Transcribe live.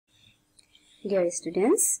Dear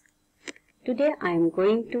students, today I am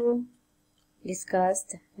going to discuss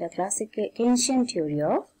the classical Keynesian theory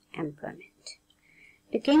of employment.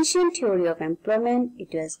 The Keynesian theory of employment,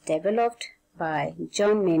 it was developed by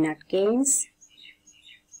John Maynard Keynes,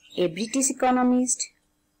 a British economist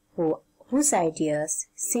whose ideas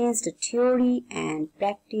changed the theory and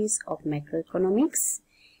practice of macroeconomics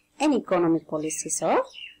and economic policies of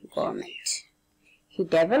government. He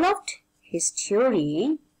developed his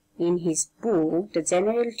theory in his book, The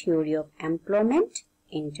General Theory of Employment,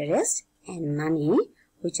 Interest and Money,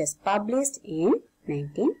 which was published in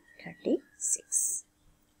 1936.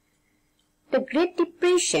 The Great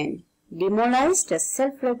Depression demolished the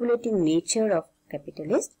self-regulating nature of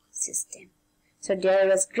capitalist system. So there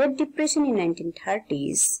was Great Depression in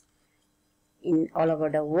 1930s in all over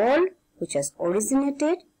the world, which was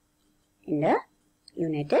originated in the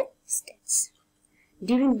United States.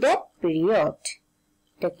 During that period,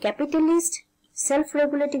 the capitalist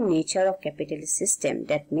self-regulating nature of capitalist system,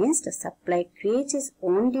 that means the supply creates its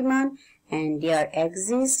own demand and there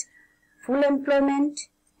exists full employment,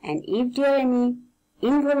 and if there are any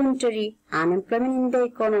involuntary unemployment in the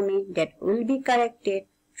economy, that will be corrected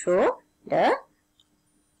through the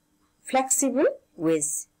flexible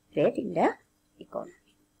wage rate in the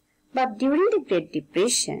economy. But during the Great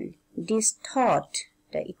Depression, this thought,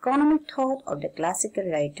 the economic thought of the classical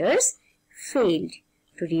writers, failed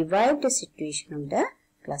to revive the situation of the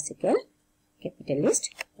classical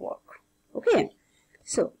capitalist work. Okay,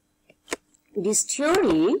 so this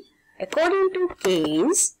theory, according to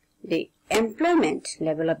Keynes, the employment,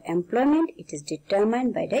 level of employment, it is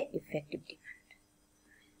determined by the effective demand.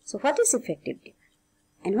 So what is effective demand?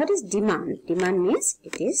 And what is demand? Demand means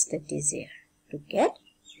it is the desire to get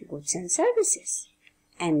goods and services.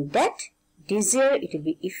 And that desire, it will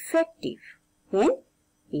be effective when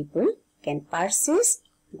people can purchase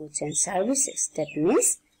goods and services. That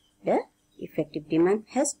means the effective demand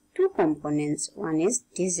has two components. One is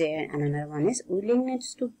desire and another one is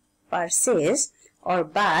willingness to purchase or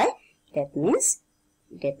buy. That means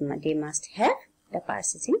that they must have the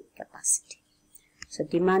purchasing capacity. So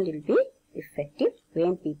demand will be effective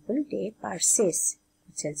when people they purchase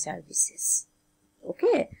goods and services.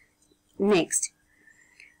 Okay. Next,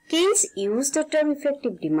 Keynes used the term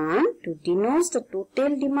effective demand to denote the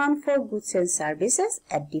total demand for goods and services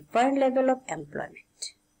at different level of employment.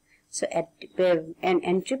 So, at an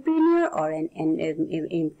entrepreneur or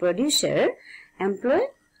an producer employ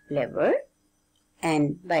labor,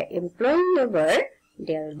 and by employing labor,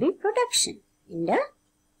 there will be production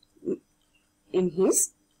in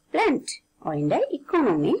his plant or in the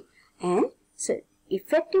economy. And so,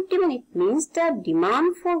 effective demand, it means the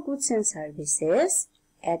demand for goods and services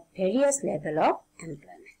at various level of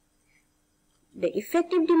employment. The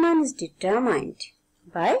effective demand is determined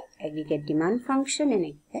by aggregate demand function and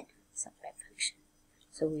aggregate supply function.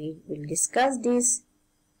 So we will discuss this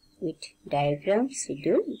with diagram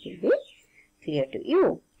schedule. It will be clear to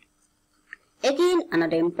you. Again,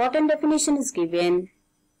 another important definition is given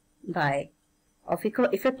by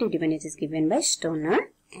effective demand. It is given by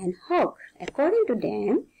Stoner and Hogg. According to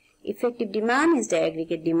them, effective demand is the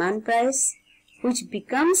aggregate demand price which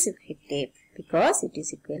becomes effective because it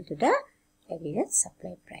is equal to the aggregate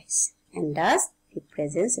supply price and thus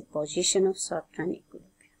represents a position of short-run equilibrium.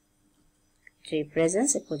 It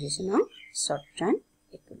represents a position of short-run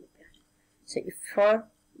equilibrium. So, if for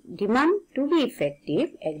demand to be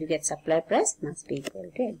effective, aggregate supply price must be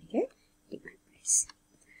equal to aggregate demand price.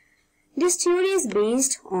 This theory is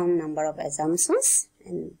based on number of assumptions,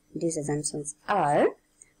 and these assumptions are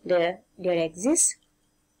there exists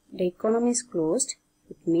the economy is closed.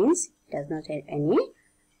 It means it does not have any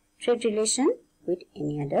trade relation with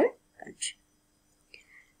any other country.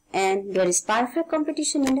 And there is perfect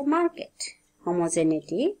competition in the market,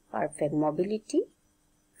 homogeneity, perfect mobility,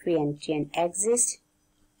 free entry and exit,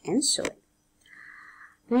 and so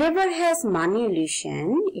on. Labor has money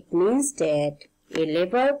illusion. It means that a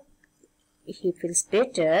labor, he feels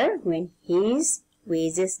better when his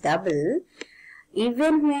wages double.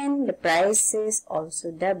 Even when the prices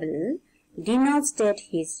also double, denotes that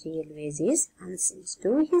his real wage is unchanged.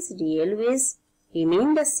 So his real wage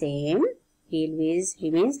remain the same, real wage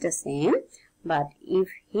remains the same, but if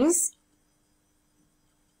his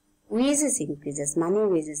wages increases, money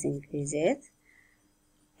wages increases,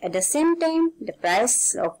 at the same time the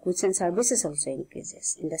price of goods and services also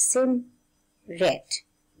increases in the same rate,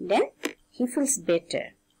 then he feels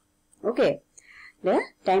better. Okay, the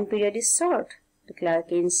time period is short. The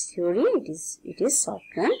Keynes theory, it is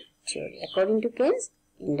short-run theory. According to Keynes,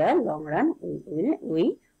 in the long run,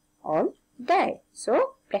 we all die.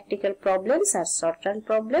 So, practical problems are short-run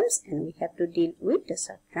problems, and we have to deal with the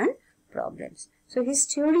short-run problems. So his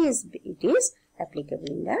theory is applicable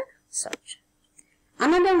in the short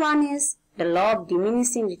run. Another one is the law of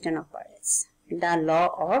diminishing return operates. The law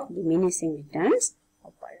of diminishing returns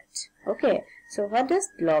operates. Okay. So what does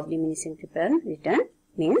law of diminishing return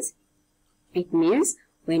means? It means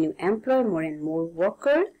when you employ more and more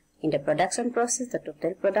worker in the production process, the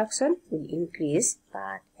total production will increase,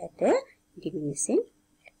 but at a diminishing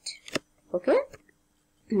rate. Okay.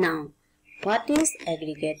 Now, what is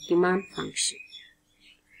aggregate demand function?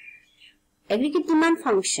 Aggregate demand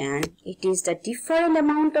function, it is the different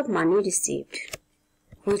amount of money received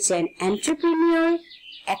which an entrepreneur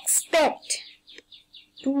expect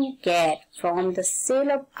to get from the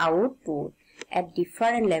sale of output at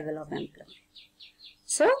different level of employment.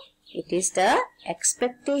 So, it is the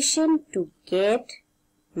expectation to get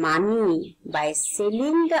money by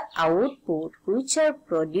selling the output which are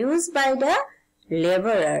produced by the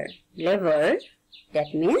laborer,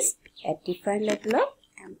 that means at different level of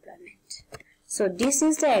employment. So, this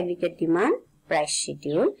is the aggregate demand price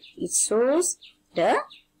schedule. It shows the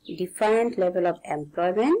different level of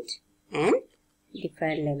employment and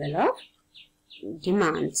different level of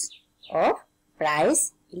demands of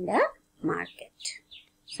price in the market.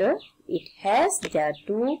 So, it has the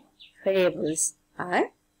two variables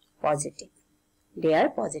are positive. They are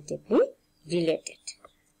positively related.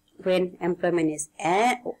 When employment is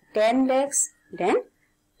 10 lakhs, then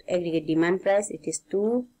aggregate demand price it is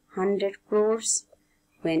 200 crores.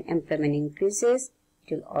 When employment increases,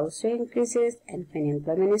 it will also increases, and when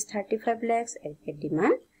employment is 35 lakhs, aggregate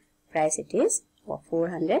demand price it is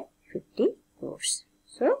 450 crores.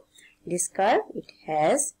 So, this curve, it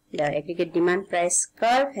has the aggregate demand price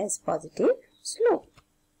curve has positive slope.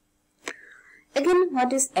 Again,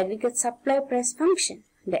 what is aggregate supply price function?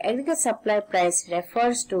 The aggregate supply price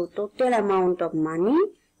refers to total amount of money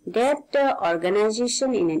that the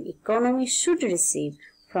organization in an economy should receive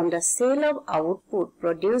from the sale of output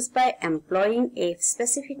produced by employing a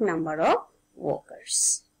specific number of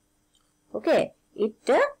workers. Okay,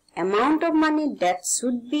 the amount of money that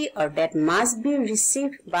should be or that must be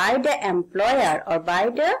received by the employer or by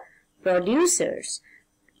the producers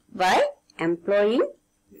by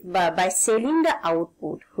selling the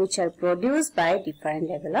output which are produced by different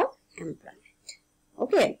level of employment.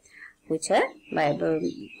 Okay, which are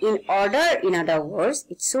in other words,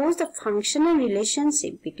 it shows the functional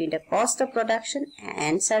relationship between the cost of production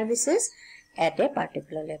and services at a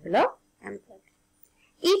particular level of employment.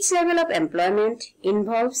 Each level of employment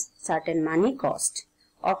involves certain money cost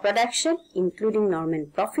of production, including normal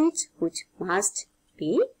profits, which must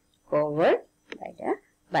be covered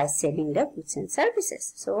by selling the goods and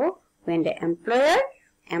services. So, when the employer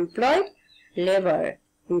employed labor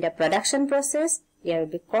in the production process, there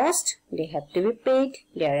will be cost, they have to be paid,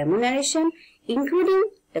 their remuneration,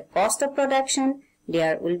 including the cost of production,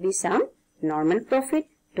 there will be some normal profit,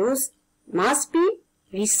 those must be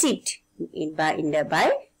received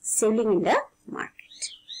by selling in the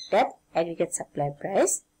market. That aggregate supply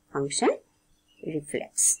price function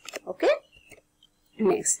reflects. Okay.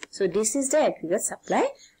 Next, so this is the aggregate supply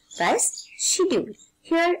price schedule.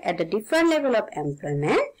 Here at the different level of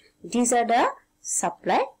employment, these are the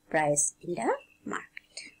supply price in the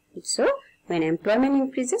market. So, when employment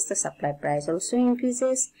increases, the supply price also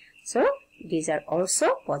increases. So, these are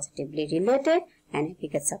also positively related, and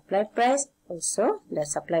aggregate supply price also, the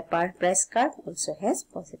supply price curve also has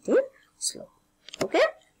positive slope. Okay.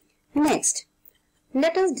 Next,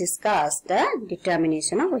 let us discuss the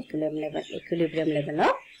determination of equilibrium level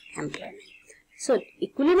of employment. So,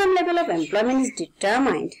 equilibrium level of employment is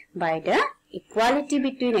determined by the equality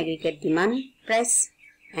between aggregate demand price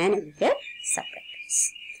and aggregate supply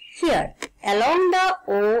price. Here, along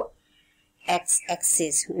the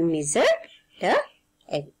OX-axis, we measure the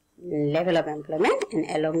level of employment, and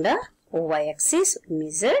along the OY-axis, we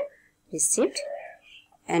measure received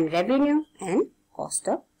and revenue and cost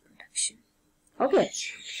of production. Okay,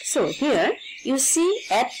 so here you see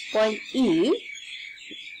at point E,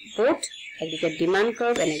 both aggregate demand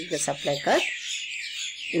curve and aggregate supply curve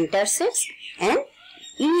intersects, and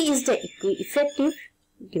E is the effective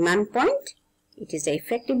demand point. It is the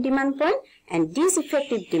effective demand point, and this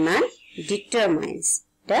effective demand determines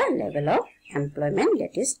the level of employment,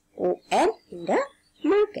 that is ON in the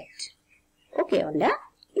market. Okay, on the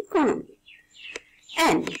economy.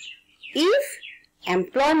 And if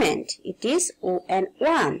employment, it is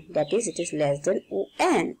ON1, that is, it is less than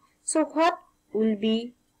ON. So, what will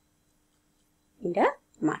be in the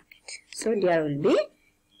market? So, there will be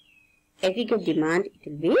aggregate demand, it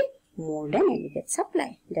will be more than aggregate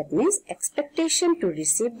supply. That means expectation to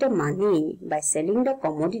receive the money by selling the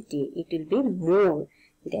commodity, it will be more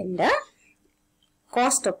than the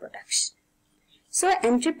cost of production. So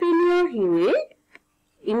entrepreneur, he will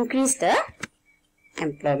increase the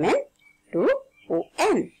employment to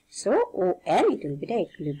ON. So ON, it will be the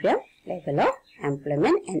equilibrium level of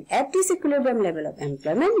employment, and at this equilibrium level of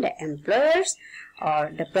employment, the employers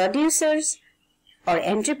or the producers or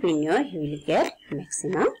entrepreneur, he will get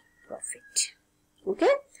maximum profit. Okay.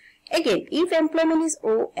 Again, if employment is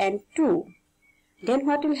ON2, then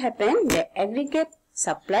what will happen? The aggregate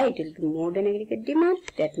supply, it will be more than aggregate demand.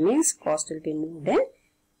 That means cost will be more than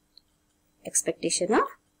expectation of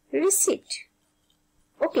receipt.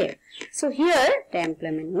 Okay. So here the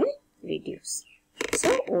employment will reduce.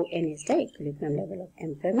 So ON is the equilibrium level of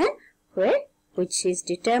employment which is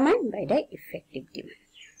determined by the effective demand.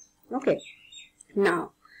 Okay.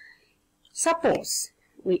 Now, suppose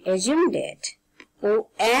we assume that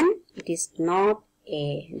ON, it is not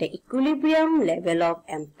the equilibrium level of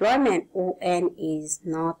employment. ON is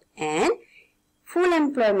not an full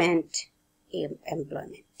employment. Full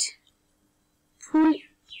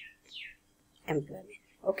employment.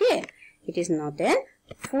 Okay. It is not a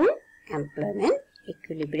full employment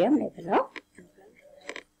equilibrium level of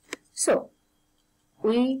employment. So,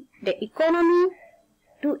 the economy,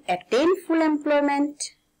 to attain full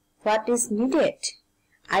employment, what is needed?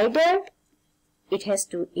 Either it has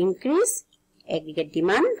to increase aggregate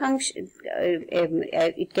demand function,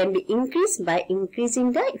 it can be increased by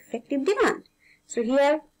increasing the effective demand. So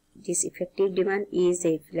here this effective demand is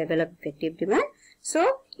a level of effective demand.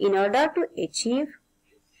 So in order to achieve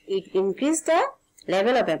it, increase the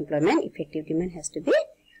level of employment, effective demand has to be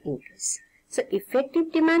increased. So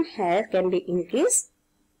effective demand can be increased.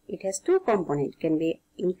 It has two components. It can be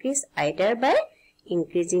increased either by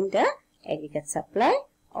increasing the aggregate supply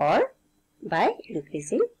or by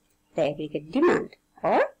increasing the aggregate demand,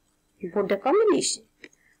 or both the combination.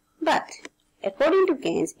 But according to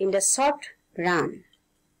Keynes, in the short run,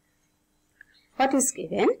 what is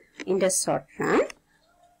given? In the short run,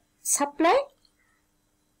 supply,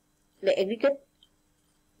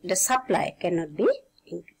 the supply cannot be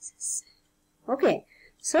increases. Okay.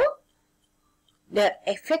 So the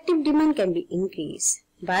effective demand can be increased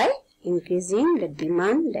by increasing the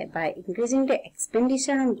demand, by increasing the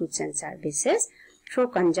expenditure on goods and services through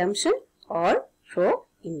consumption or through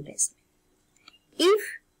investment. If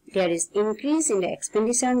there is increase in the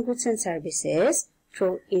expenditure on goods and services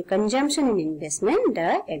through consumption and investment,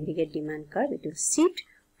 the aggregate demand curve, it will shift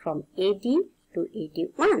from AD to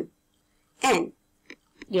AD1, and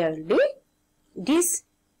there will be this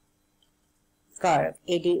curve,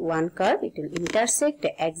 AD1 curve, it will intersect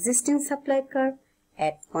the existing supply curve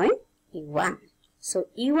at point E1. So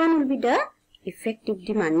E1 will be the effective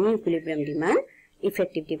demand, new equilibrium demand,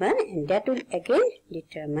 effective demand, and that will again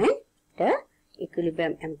determine the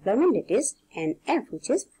equilibrium employment, that is NF, which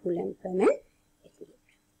is full employment equilibrium.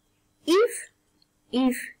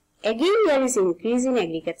 If again there is increase in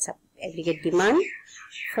aggregate demand,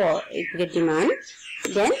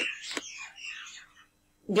 then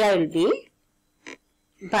there will be,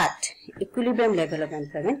 but equilibrium level of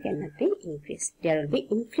employment cannot be increased. There will be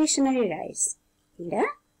inflationary rise in the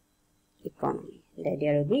economy.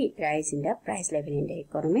 There will be rise in the price level in the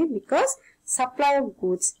economy because supply of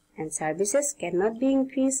goods and services cannot be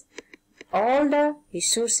increased. All the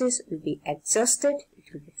resources will be exhausted.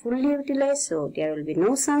 It will be fully utilized. So there will be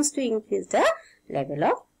no chance to increase the level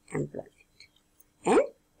of employment. And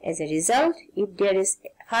as a result, if there is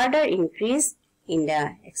further increase in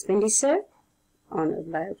the expenditure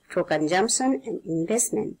through consumption and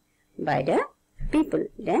investment by the people,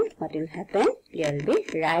 then what will happen? There will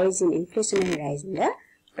be rise in inflationary rise in the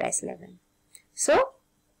price level. So,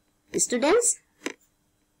 students,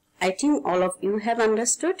 I think all of you have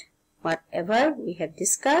understood whatever we have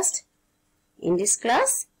discussed in this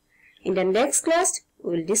class. In the next class,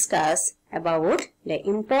 we will discuss about the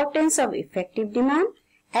importance of effective demand,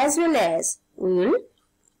 as well as we will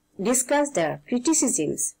discuss the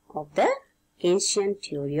criticisms of the Keynesian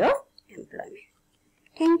theory of employment.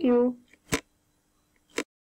 Thank you.